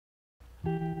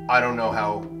I don't know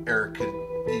how Eric could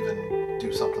even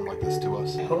do something like this to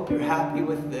us. I hope you're happy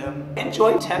with them.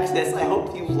 Enjoy Texas. I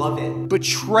hope you love it.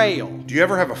 Betrayal. Do you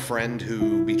ever have a friend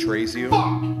who betrays you?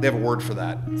 They have a word for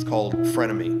that. It's called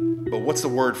frenemy. But what's the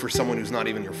word for someone who's not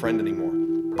even your friend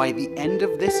anymore? By the end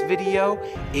of this video,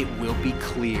 it will be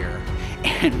clear,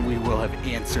 and we will have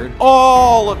answered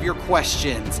all of your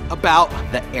questions about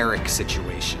the Eric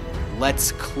situation.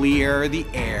 Let's clear the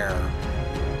air.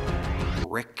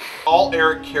 Rick. All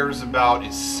Eric cares about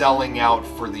is selling out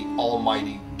for the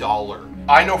almighty dollar.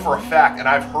 I know for a fact, and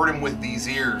I've heard him with these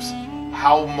ears,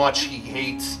 how much he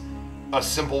hates a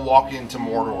simple walk into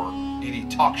Mordor. And he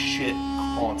talks shit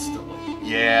constantly.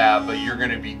 Yeah, but you're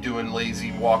gonna be doing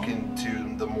lazy walk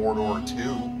into the Mordor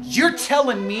too. You're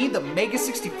telling me the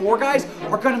Mega64 guys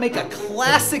are gonna make a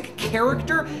classic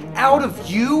character out of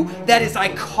you that is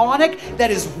iconic,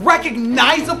 that is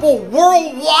recognizable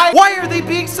worldwide? Why are they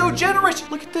being so generous?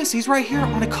 Look at this, he's right here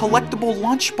on a collectible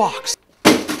lunchbox.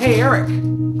 Hey Eric,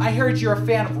 I heard you're a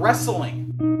fan of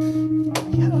wrestling.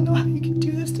 I don't know how you can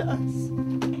do this to us.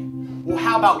 Well,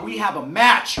 how about we have a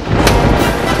match?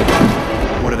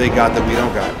 What do they got that we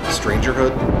don't got?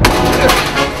 Strangerhood?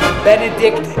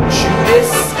 Benedict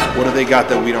Judas? What do they got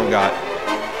that we don't got?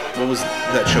 What was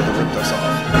that show that ripped us off?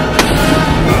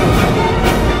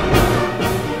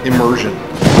 Immersion.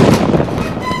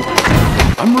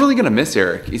 I'm really gonna miss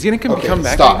Eric. He's gonna come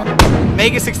back. Stop.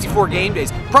 Mega64 Game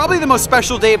Days. Probably the most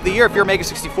special day of the year if you're a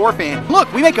Mega64 fan.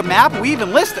 Look, we make a map, we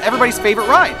even list everybody's favorite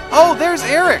ride. Oh, there's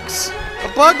Eric's. A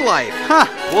Bug Life. Huh.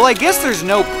 Well, I guess there's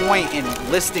no point in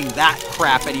listing that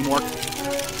crap anymore.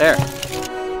 There.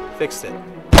 Fixed it.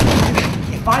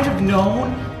 If I'd have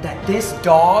known that this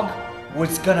dog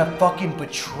was gonna fucking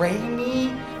betray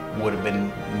me, would have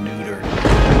been neutered.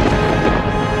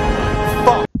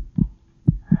 Fuck.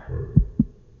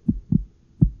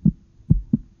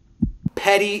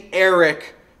 Petty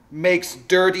Eric makes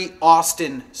Dirty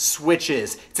Austin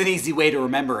switches. It's an easy way to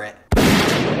remember it.